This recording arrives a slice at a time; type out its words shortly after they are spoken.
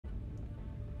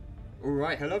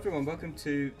Alright, hello everyone, welcome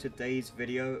to today's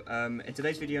video. In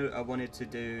today's video I wanted to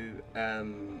do,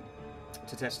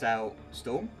 to test out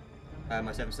Storm,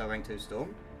 my 7-star rank 2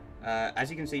 Storm.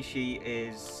 As you can see she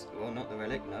is, well not the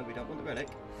relic, no we don't want the relic.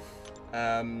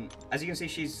 As you can see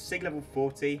she's Sig level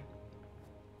 40,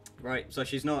 right, so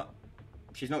she's not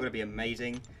going to be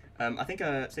amazing. I think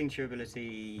her signature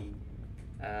ability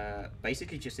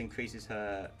basically just increases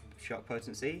her shot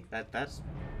potency, that's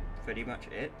pretty much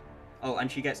it. Oh,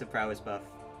 and she gets a prowess buff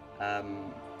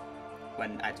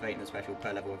when activating the special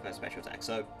per level of her special attack.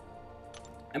 So,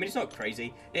 I mean, it's not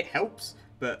crazy. It helps,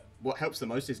 but what helps the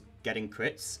most is getting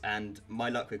crits. And my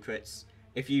luck with crits,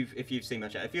 if you've seen my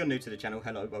channel, if you're new to the channel,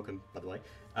 hello, welcome, by the way.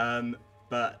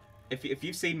 But if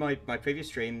you've seen my previous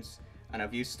streams and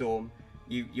I've used Storm,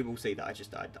 you will see that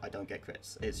I don't get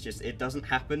crits. It's just, it doesn't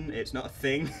happen. It's not a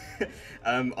thing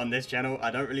on this channel.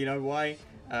 I don't really know why.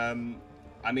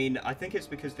 I mean, I think it's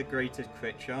because the greater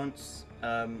crit chance,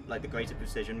 like the greater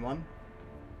precision one,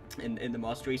 in the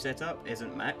mastery setup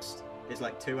isn't maxed. It's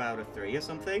like 2 out of 3 or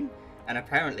something, and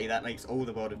apparently that makes all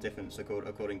the world of difference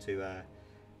according to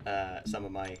some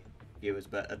of my viewers.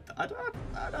 But I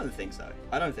don't think so.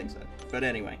 I don't think so. But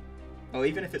anyway, oh,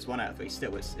 even if it's 1 out of 3,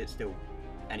 still it's still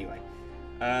anyway.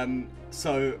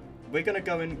 So we're gonna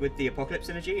go in with the Apocalypse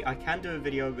Energy. I can do a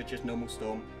video with just normal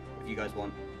Storm if you guys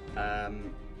want.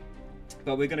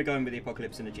 But we're going to go in with the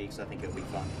Apocalypse Energy because I think it'll be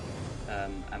fun,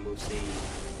 and we'll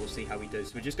see how we do.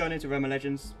 So we're just going into Realm of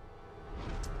Legends.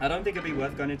 I don't think it'd be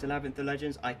worth going into Labyrinth of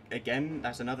Legends. Again,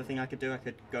 that's another thing I could do. I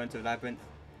could go into Labyrinth,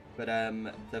 but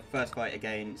the first fight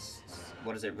against,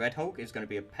 what is it, Red Hulk is going to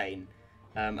be a pain,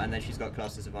 and then she's got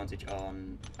class disadvantage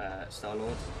on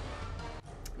Star-Lord.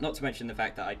 Not to mention the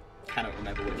fact that I cannot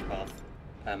remember which path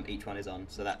each one is on,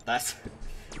 so that's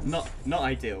not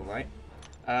ideal, right?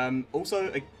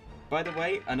 Also, by the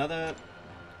way, another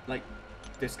like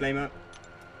disclaimer: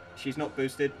 she's not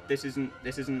boosted. This isn't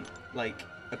like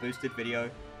a boosted video.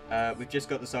 We've just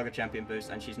got the Saga Champion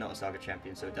boost, and she's not a Saga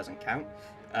Champion, so it doesn't count.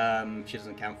 She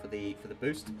doesn't count for the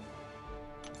boost.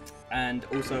 And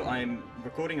also, I'm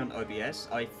recording on OBS.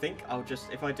 I think I'll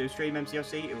just, if I do stream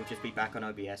MCLC, it will just be back on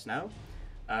OBS now,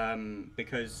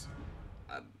 because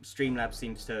Streamlabs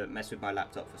seems to mess with my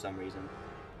laptop for some reason.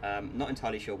 Not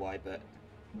entirely sure why, but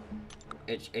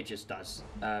it just does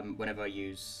whenever I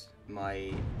use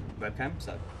my webcam.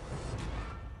 So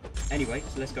anyway,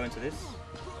 so let's go into this.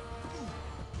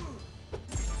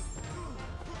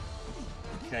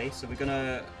 Okay, so we're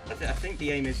gonna, I think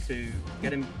the aim is to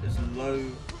get him as low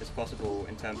as possible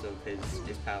in terms of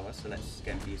his power, so let's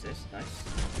get him to use this. Nice.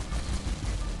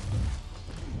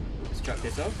 Let's chuck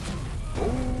this off.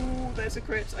 Oh, there's a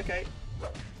crit. Okay,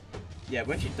 yeah,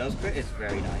 when she does crit, it's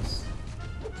very nice.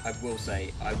 I will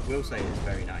say it's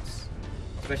very nice,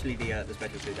 especially the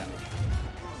special 2 damage.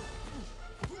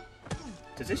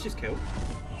 Does this just kill?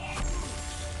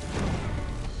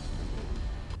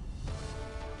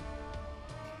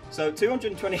 So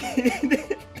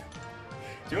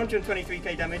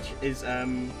 223k damage is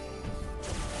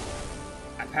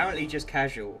apparently just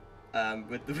casual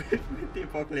with the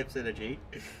Apocalypse Energy,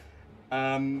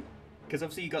 because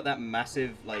obviously you got that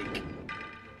massive like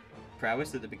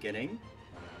prowess at the beginning.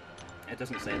 It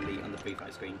doesn't say on the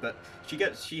pre-fight screen, but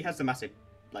she has the massive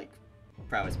like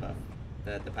prowess buff,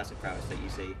 the passive prowess that you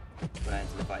see when I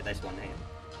enter the fight. This one here.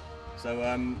 So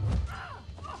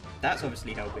that's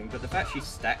obviously helping, but the fact she's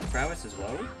stacked prowess as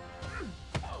well.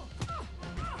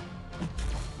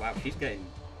 Wow, she's getting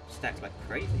stacked like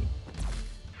crazy.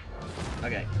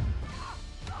 Okay.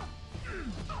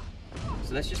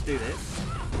 So let's just do this.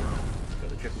 Got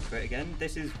the triple crit again.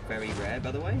 This is very rare,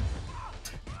 by the way,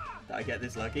 that I get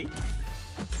this lucky.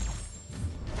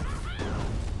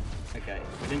 Okay,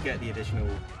 we didn't get the additional.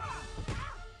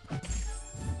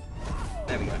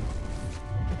 There we go.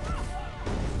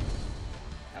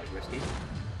 That was risky.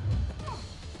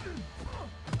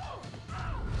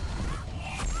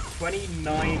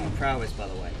 29 prowess, by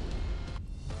the way.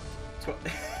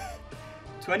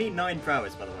 29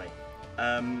 prowess, by the way.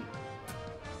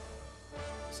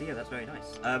 So yeah, that's very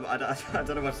nice. I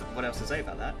don't know what else to say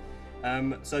about that.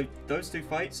 So those 2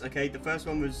 fights, okay, the first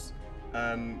one was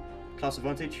class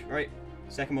advantage, right?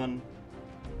 Second one,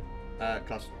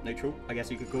 class neutral, I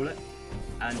guess you could call it.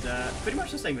 And pretty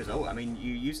much the same result. I mean,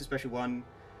 you use the special one,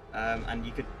 and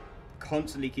you could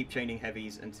constantly keep chaining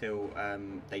heavies until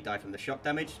they die from the shock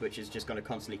damage, which is just going to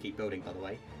constantly keep building, by the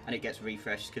way. And it gets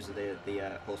refreshed because of the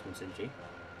Horseman synergy.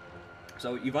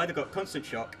 So you've either got constant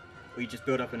shock, or you just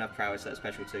build up enough prowess that a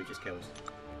special 2 just kills.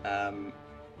 And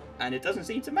it doesn't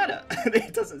seem to matter.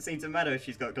 It doesn't seem to matter if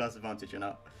she's got class advantage or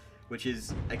not, which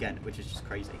is just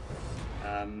crazy.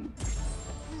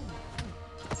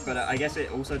 But I guess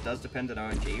it also does depend on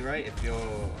RNG, right?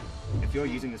 If you're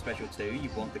using the special 2, you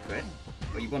want the crit,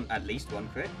 or you want at least 1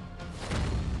 crit.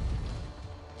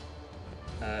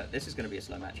 This is going to be a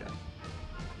slow matchup,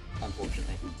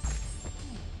 unfortunately,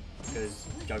 because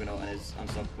Juggernaut and his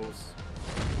Unstoppables.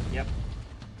 Yep.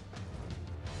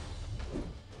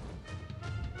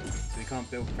 So we can't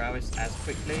build prowess as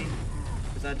quickly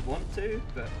as I'd want to,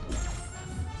 but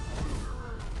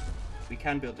we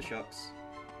can build the shocks.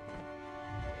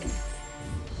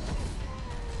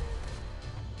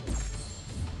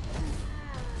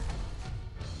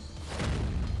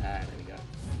 There we go.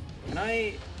 Can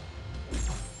I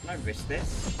risk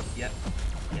this? Yep.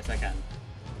 Yes, I can.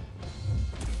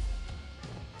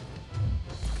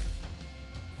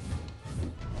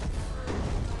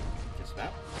 Just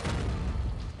about.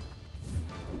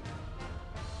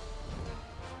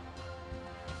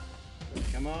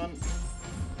 Come on.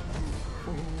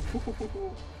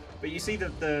 But you see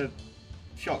the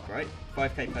shock, right?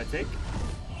 5k per tick.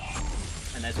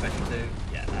 And then special 2.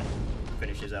 Yeah, that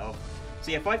finishes it off. So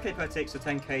yeah, 5k per tick, so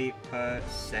 10k per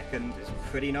second is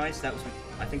pretty nice. That was with,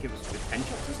 I think it was with 10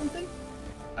 shots or something.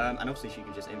 And obviously she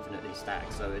can just infinitely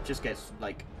stack, so it just gets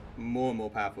like more and more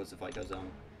powerful as the fight goes on.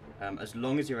 As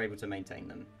long as you're able to maintain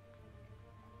them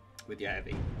with your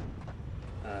heavy.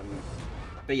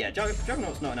 But yeah,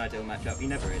 Juggernaut's not an ideal matchup. He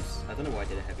never is. I don't know why I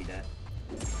did a heavy there.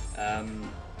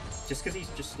 Just because he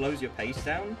just slows your pace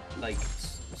down. Like,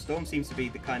 Storm seems to be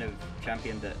the kind of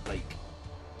champion that, like,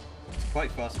 it's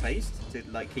quite fast-paced to,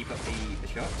 like, keep up the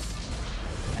shocks.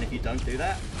 And if you don't do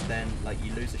that, then, like,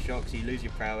 you lose the shocks, you lose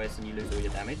your prowess, and you lose all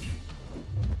your damage.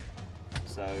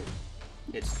 So,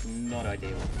 it's not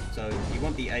ideal. So, you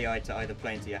want the AI to either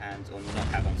play into your hands or not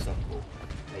have Unstoppable,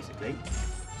 basically.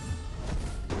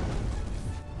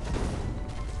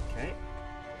 Okay.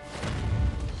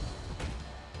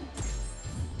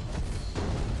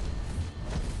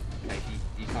 Okay,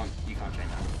 you can't change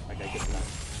that. Okay, good to know.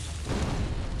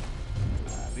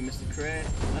 We missed the crit.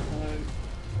 Uh-oh.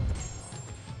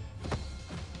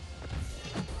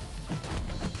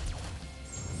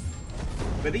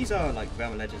 But these are like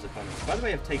Realm of Legends opponents. By the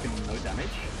way, I've taken no damage.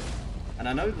 And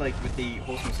I know like with the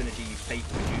Horseman synergy you take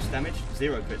reduced damage.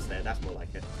 0 crits there, that's more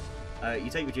like it.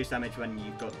 You take reduced damage when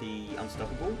you've got the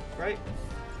Unstoppable, right?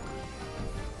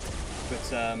 But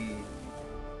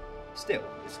still,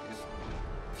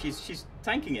 she's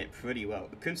tanking it pretty well.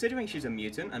 Considering she's a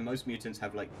mutant, and most mutants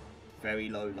have like very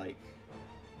low like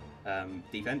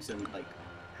defense and like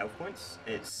health points,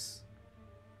 it's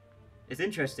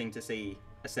interesting to see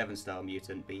a 7-star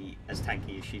mutant be as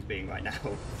tanky as she's being right now.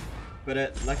 But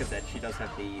like I said, she does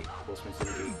have the Horseman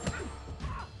synergy.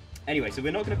 Anyway, so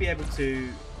we're not going to be able to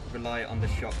rely on the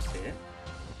shocks here.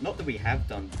 Not that we have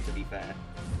done, to be fair.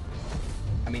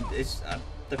 I mean, it's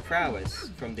the prowess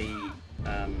from the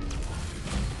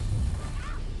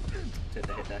took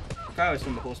the hit there. The prowess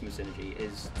from the Horseman synergy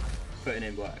is putting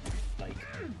in work. Like,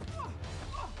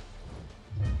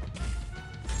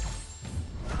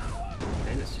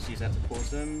 okay, let's just use that to pause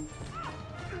them.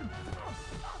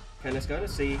 Okay, let's go.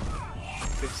 Let's see.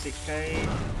 56k.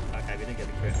 Okay, we didn't get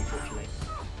the crit, unfortunately.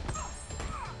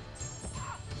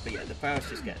 But yeah, the prowess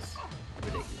just gets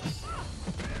ridiculous.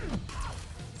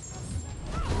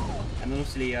 And then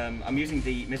obviously, I'm using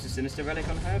the Mr. Sinister relic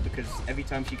on her because every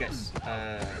time she gets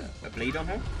a bleed on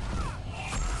her,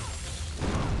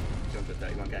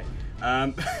 231k.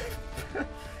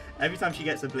 Every time she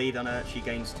gets a bleed on her, she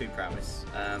gains 2 prowess.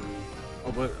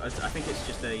 Well, I think it's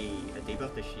just a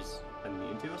debuff that she's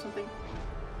immune to or something.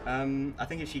 I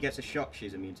think if she gets a shock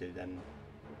she's immune to, then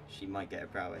she might get a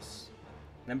prowess.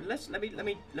 Let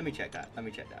me check that. Let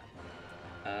me check that.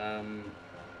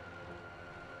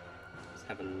 Let's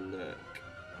have a look.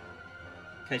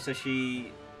 Okay, so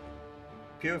she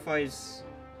purifies.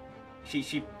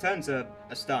 She turns a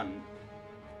stun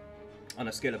on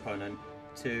a skill opponent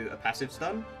to a passive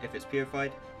stun if it's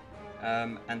purified.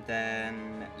 And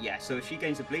then yeah, so if she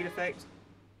gains a bleed effect,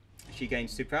 she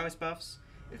gains 2 prowess buffs.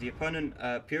 If the opponent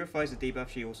purifies the debuff,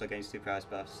 she also gains 2 prowess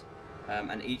buffs.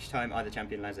 And each time either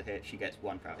champion lands a hit, she gets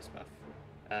 1 prowess buff.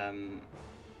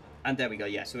 And there we go.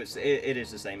 Yeah, so it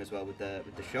is the same as well with the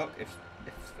shock. If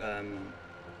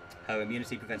her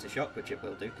immunity prevents a shock, which it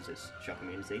will do because it's shock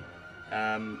immunity,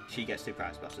 she gets 2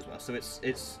 prowess buffs as well. So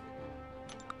it's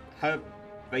her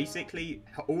basically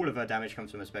all of her damage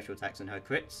comes from her special attacks and her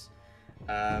crits.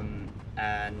 And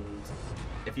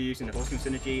if you're using the Horseman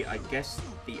synergy, I guess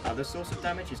the other source of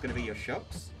damage is going to be your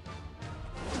shocks.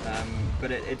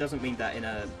 But it doesn't mean that in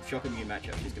a shock immune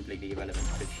matchup she's completely irrelevant,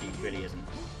 because she really isn't.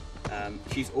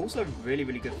 She's also really,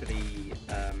 really good for the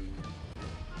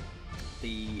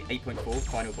 8.4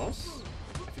 final boss.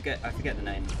 I I forget the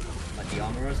name, like the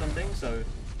armor or something. So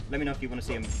let me know if you want to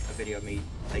see a video of me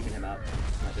taking him out,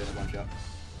 not doing a one shot.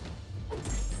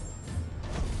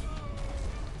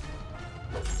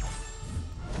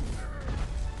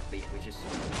 But yeah, we just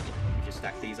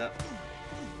stack these up.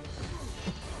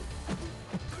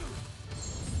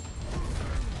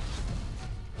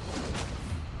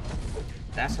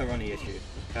 That's her only issue.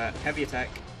 Heavy attack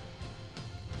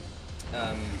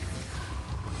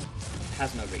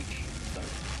has no reach, so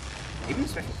even the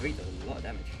special 3 does a lot of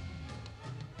damage.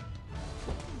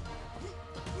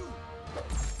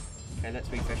 Okay, let's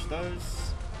refresh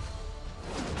those.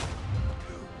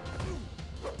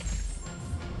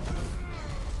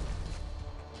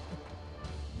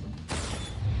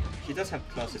 She does have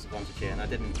class disadvantage here, and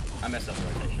I messed up the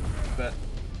rotation. But,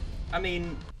 I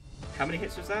mean, how many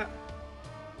hits was that?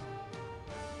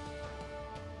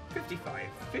 55.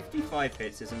 55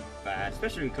 hits isn't bad,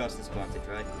 especially with class disadvantage,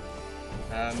 right?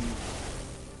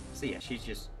 So yeah, she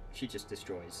just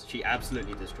destroys. She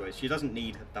absolutely destroys. She doesn't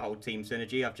need the whole team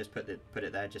synergy. I've just put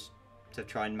it there just to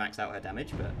try and max out her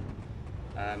damage, but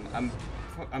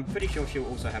I'm pretty sure she'll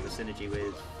also have a synergy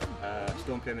with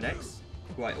Storm Pyramid X,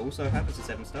 who I also have as a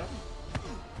 7-star.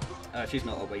 She's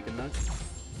not awakened though.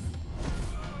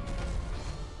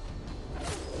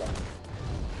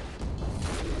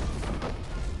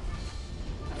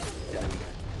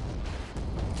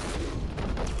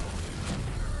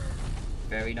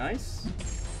 Very nice.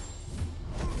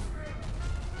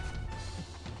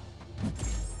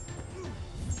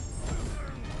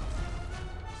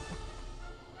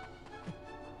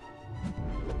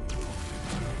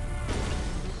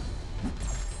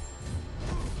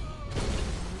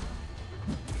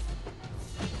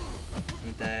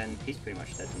 And then he's pretty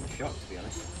much dead from the shock, to be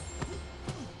honest.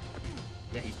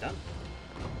 Yeah, he's done.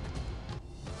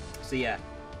 So yeah,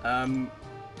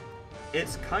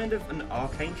 it's kind of an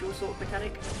Archangel sort of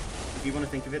mechanic, if you want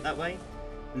to think of it that way,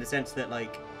 in the sense that,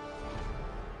 like,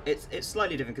 it's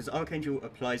slightly different, because Archangel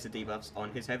applies the debuffs on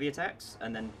his heavy attacks,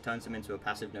 and then turns them into a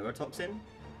passive neurotoxin,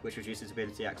 which reduces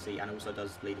ability accuracy, and also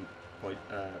does bleed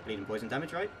and poison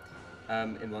damage, right,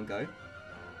 in one go.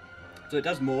 So it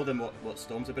does more than what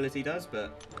Storm's ability does,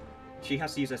 but she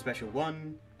has to use her special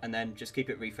 1, and then just keep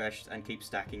it refreshed, and keep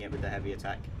stacking it with the heavy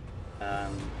attack.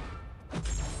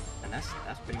 And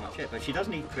that's pretty much it. But she does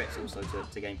need crits also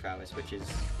to gain prowess, which is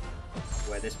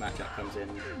where this matchup comes in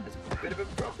as a bit of a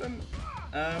problem.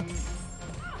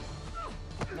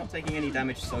 Not taking any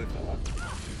damage so far.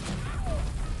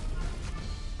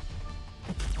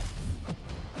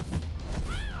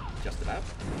 Just about.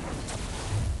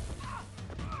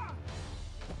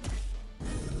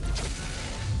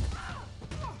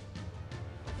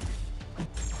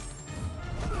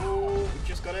 Oh,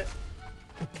 just got it.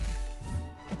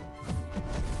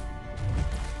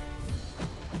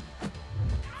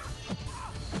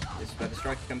 Where the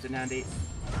striker comes in handy.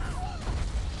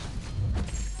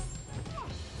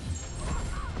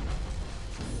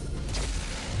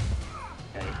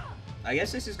 Okay, I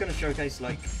guess this is going to showcase,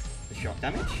 like, the shock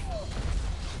damage.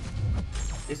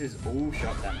 This is all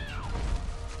shock damage.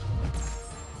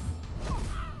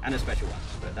 And a special one,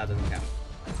 but that doesn't count.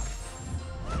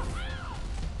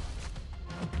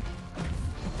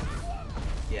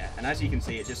 Yeah, and as you can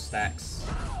see, it just stacks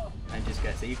and just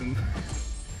gets even.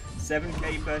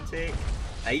 7k per tick,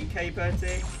 8k per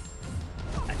tick.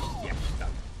 Actually, yeah, she's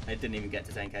done. It didn't even get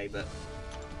to 10k, but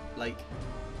like,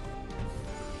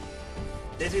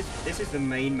 this is the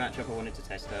main matchup I wanted to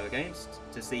test her against,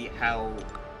 to see how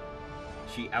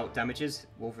she out damages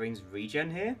Wolverine's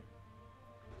regen here.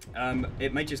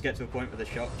 It may just get to a point where the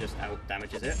shock just out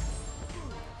damages it.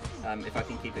 If I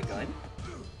can keep it going.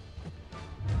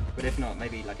 But if not,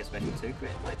 maybe like a special 2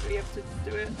 crit might be able to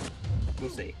do it. We'll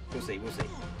see. We'll see. We'll see.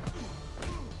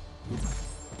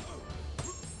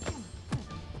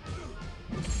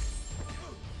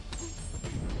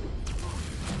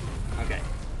 Okay.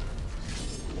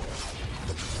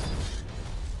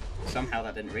 Somehow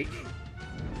that didn't reach.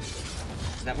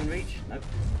 Did that one reach? Nope.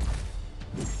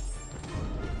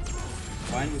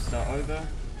 Fine, we'll start over.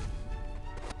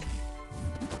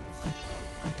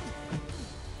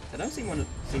 They don't seem to want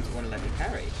to let me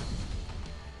parry.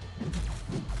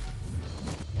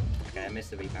 Okay, I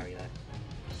missed the reparry there.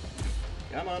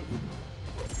 Come on.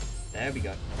 There we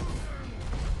go.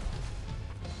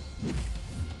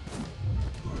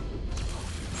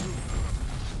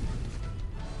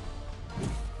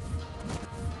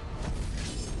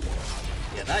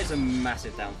 Yeah, that is a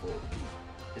massive downfall.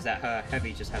 Is that her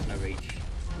heavy just has no reach.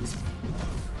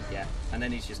 Yeah, and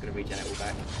then he's just going to regen it all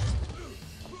back.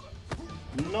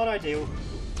 Not ideal.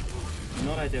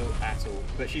 Not ideal at all,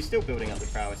 but she's still building up the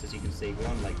prowess, as you can see. We're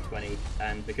on like 20,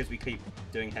 and because we keep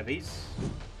doing heavies,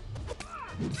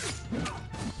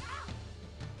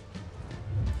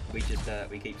 we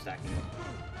keep stacking them.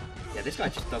 Yeah, this guy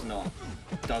just does not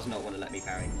want to let me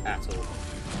parry at all.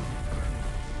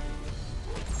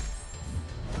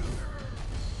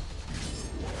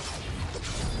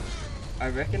 I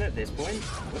reckon at this point,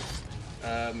 whoops,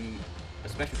 a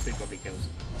special 2 probably kills.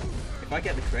 If I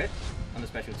get the crit on the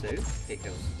special 2, it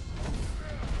kills.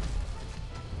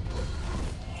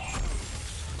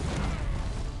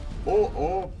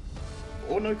 Or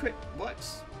no crit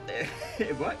works.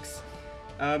 It works.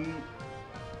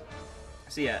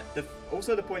 So yeah,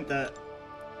 also the point that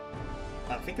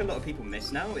I think a lot of people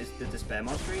miss now is the Despair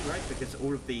Mastery, right? Because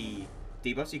all of the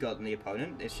debuffs you got on the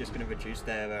opponent, it's just going to reduce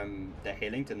their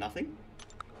healing to nothing.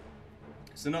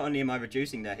 So not only am I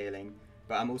reducing their healing,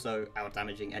 but I'm also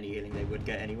out-damaging any healing they would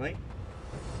get anyway.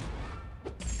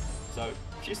 So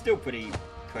she's still pretty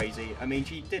crazy. I mean,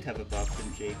 she did have a buff,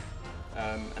 didn't she?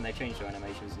 And they changed her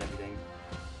animations and everything.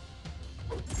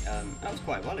 That was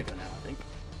quite a while ago now, I think.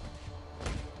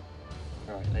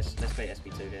 Alright, let's play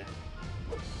SP2 here.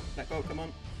 Black Bolt, come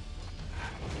on.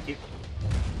 Thank you.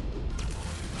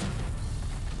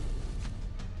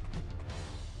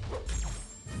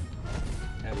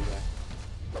 There we go.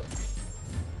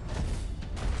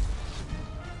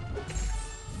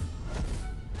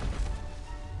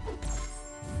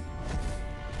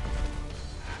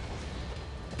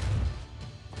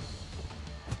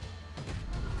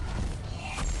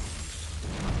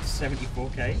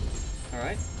 $74k.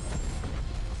 Alright.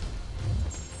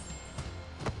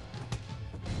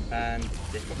 And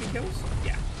this probably kills?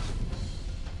 Yeah.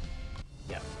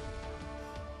 Yeah.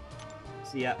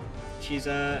 So yeah, she's just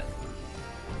an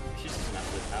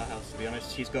absolute powerhouse, to be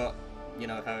honest. She's got, you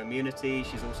know, her immunity.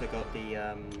 She's also got the,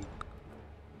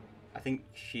 I think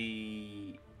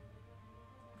she...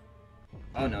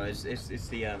 Oh no, it's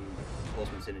the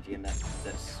Horseman synergy in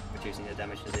that's reducing her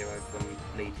damage to 0 from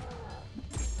bleed.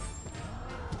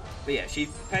 But yeah, she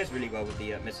pairs really well with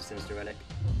the Mr. Sinister Relic,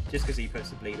 just because he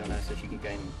puts the bleed on her so she can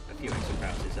gain a few extra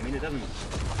prowesses. I mean, it doesn't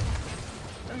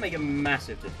make a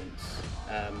massive difference.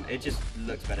 It just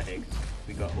looks better here because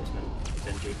we got Horseman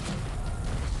synergy.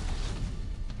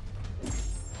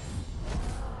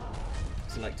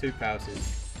 So like 2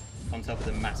 prowesses on top of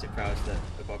the massive prowess that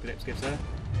Apocalypse gives her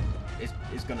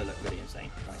is going to look really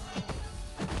insane. Right.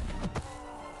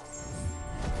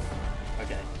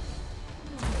 Okay.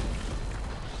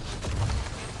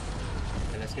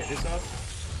 Let's get this off.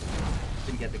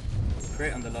 Didn't get the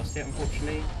crit on the last hit,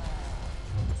 unfortunately.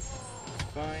 It's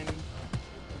fine.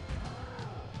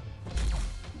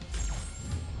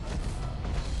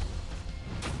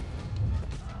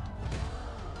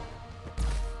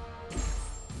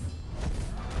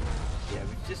 Yeah,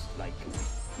 we just like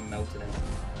melted him.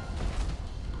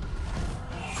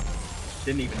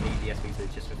 Didn't even need the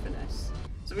SP2 just for finesse.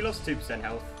 So we lost 2%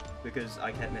 health because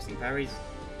I kept missing parries.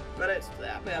 But it's,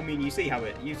 I mean, you see how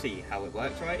it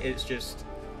works, right? It's just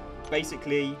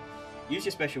basically use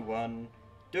your special 1,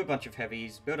 do a bunch of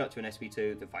heavies, build up to an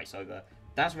SP2, the fight's over.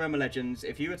 That's Realm of Legends.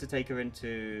 If you were to take her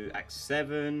into Act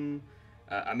 7,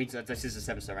 I mean, this is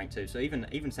a 7-star rank 2, so even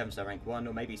 7-star rank 1,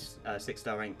 or maybe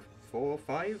 6-star rank 4 or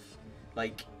 5,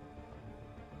 like,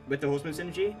 with the Horseman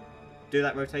synergy, do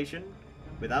that rotation.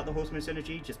 Without the Horseman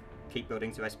synergy, just keep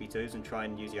building to SP2s and try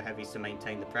and use your heavies to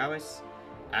maintain the prowess.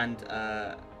 And,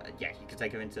 yeah, you could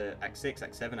take her into Act 6,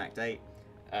 Act 7, Act 8,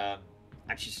 and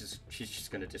she's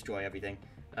just going to destroy everything.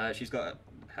 She's got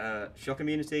her shock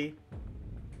immunity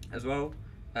as well,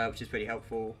 which is pretty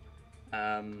helpful.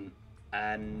 And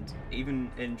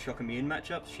even in shock immune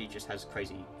matchups, she just has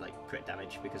crazy like crit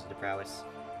damage because of the prowess.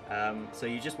 So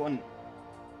you just want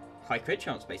high crit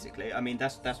chance, basically. I mean,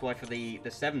 that's why for the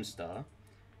 7-star,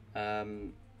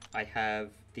 I have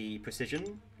the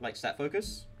precision, like stat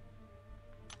focus,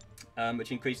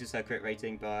 which increases her crit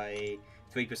rating by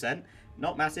 3%.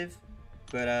 Not massive,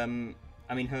 but I mean,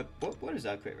 her what is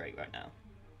her crit rate right now?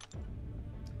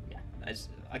 Yeah,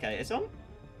 okay.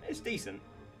 It's decent.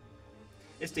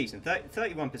 It's decent.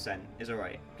 31% is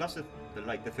alright. Plus the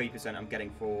 3% I'm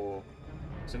getting for,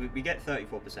 so we get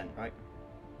 34%, right?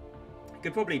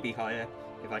 Could probably be higher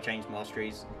if I change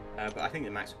masteries, but I think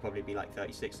the max would probably be like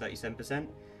 36, 37%.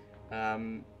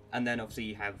 And then obviously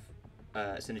you have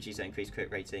synergies that increase crit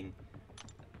rating,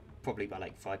 probably by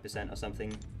like 5% or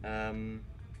something.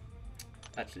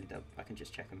 Actually, I can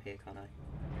just check them here, can't I?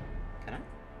 Can I?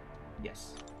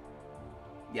 Yes.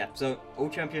 Yeah, so all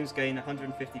champions gain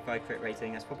 155 crit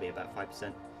rating, that's probably about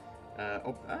 5%.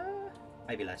 Or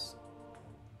maybe less.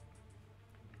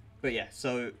 But yeah,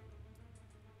 so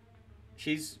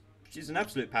she's an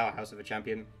absolute powerhouse of a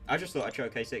champion. I just thought I'd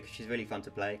showcase it because she's really fun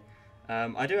to play.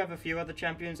 I do have a few other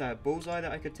champions. I have Bullseye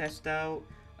that I could test out.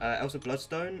 Elsa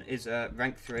Bloodstone is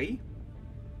rank 3.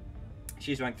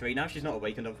 She's rank 3 now. She's not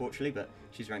awakened, unfortunately, but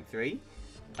she's rank 3.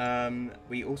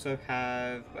 We also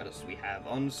have... What else do we have?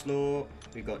 Onslaught.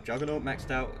 We've got Juggernaut maxed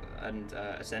out and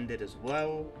Ascended as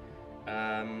well.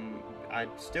 I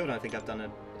still don't think I've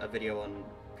done a video on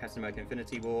Captain America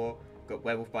Infinity War. Got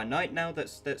Werewolf by Night now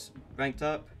that's ranked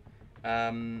up.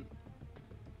 Also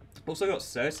got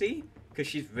Cersei, because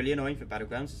she's really annoying for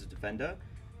Battlegrounds as a defender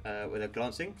with her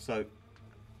glancing. So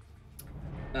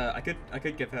I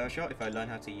could give her a shot if I learn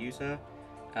how to use her.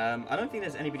 I don't think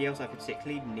there's anybody else I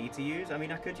particularly need to use. I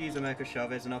mean, I could use America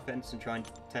Chavez in offense and try and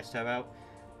test her out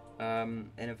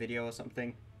in a video or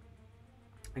something.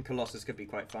 And Colossus could be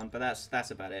quite fun, but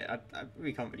that's about it.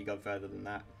 We can't really go further than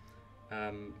that.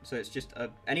 So it's just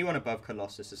anyone above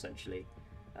Colossus essentially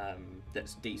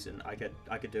that's decent. I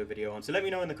could do a video on. So let me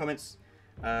know in the comments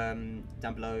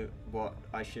down below what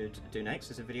I should do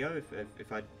next as a video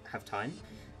if I have time.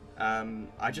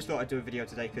 I just thought I'd do a video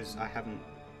today because I haven't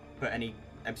put any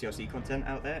MCRC content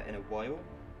out there in a while.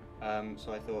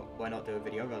 So I thought, why not do a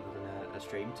video rather than a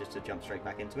stream, just to jump straight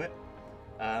back into it.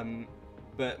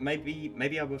 But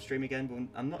maybe I will stream again,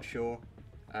 but I'm not sure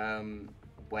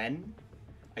when.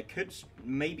 I could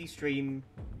maybe stream,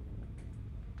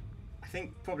 I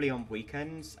think probably on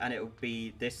weekends, and it will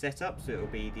be this setup, so it will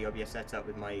be the OBS setup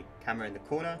with my camera in the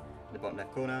corner, the bottom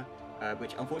left corner,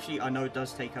 which unfortunately I know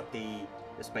does take up the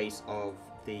space of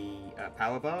the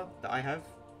power bar that I have,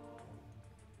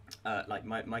 like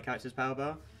my character's power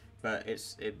bar, but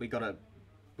we gotta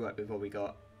work with what we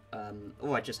got.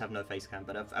 I just have no face cam,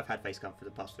 but I've had face cam for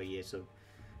the past 3 years, so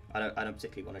I don't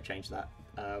particularly want to change that.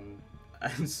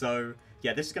 And so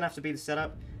yeah, this is gonna have to be the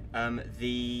setup.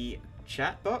 The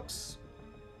chat box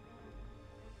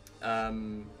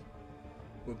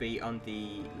will be on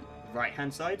the right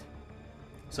hand side,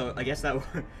 so I guess that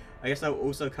will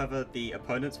also cover the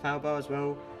opponent's power bar as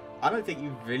well. I don't think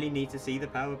you really need to see the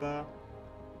power bar,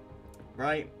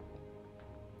 right?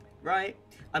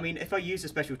 I mean, if I use a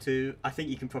special 2, I think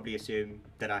you can probably assume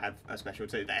that I have a special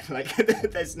 2 there. Like,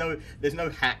 there's no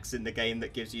hacks in the game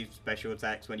that gives you special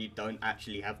attacks when you don't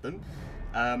actually have them.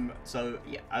 So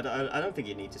yeah, I don't think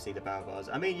you need to see the power bars.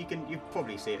 I mean, you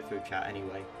probably see it through chat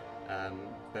anyway.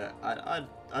 But I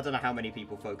don't know how many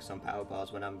people focus on power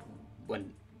bars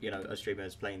when you know a streamer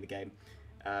is playing the game.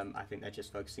 I think they're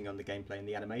just focusing on the gameplay and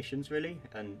the animations really,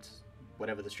 and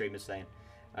whatever the streamer's saying.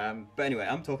 But anyway,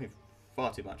 I'm talking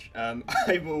far too much.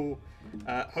 I will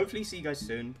hopefully see you guys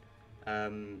soon.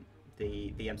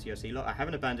 The MCOC lot. I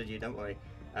haven't abandoned you, don't worry.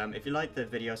 If you liked the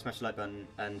video, smash the like button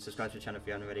and subscribe to the channel if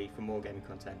you haven't already for more gaming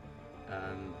content.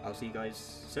 I'll see you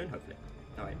guys soon, hopefully.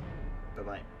 Alright, bye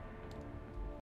bye.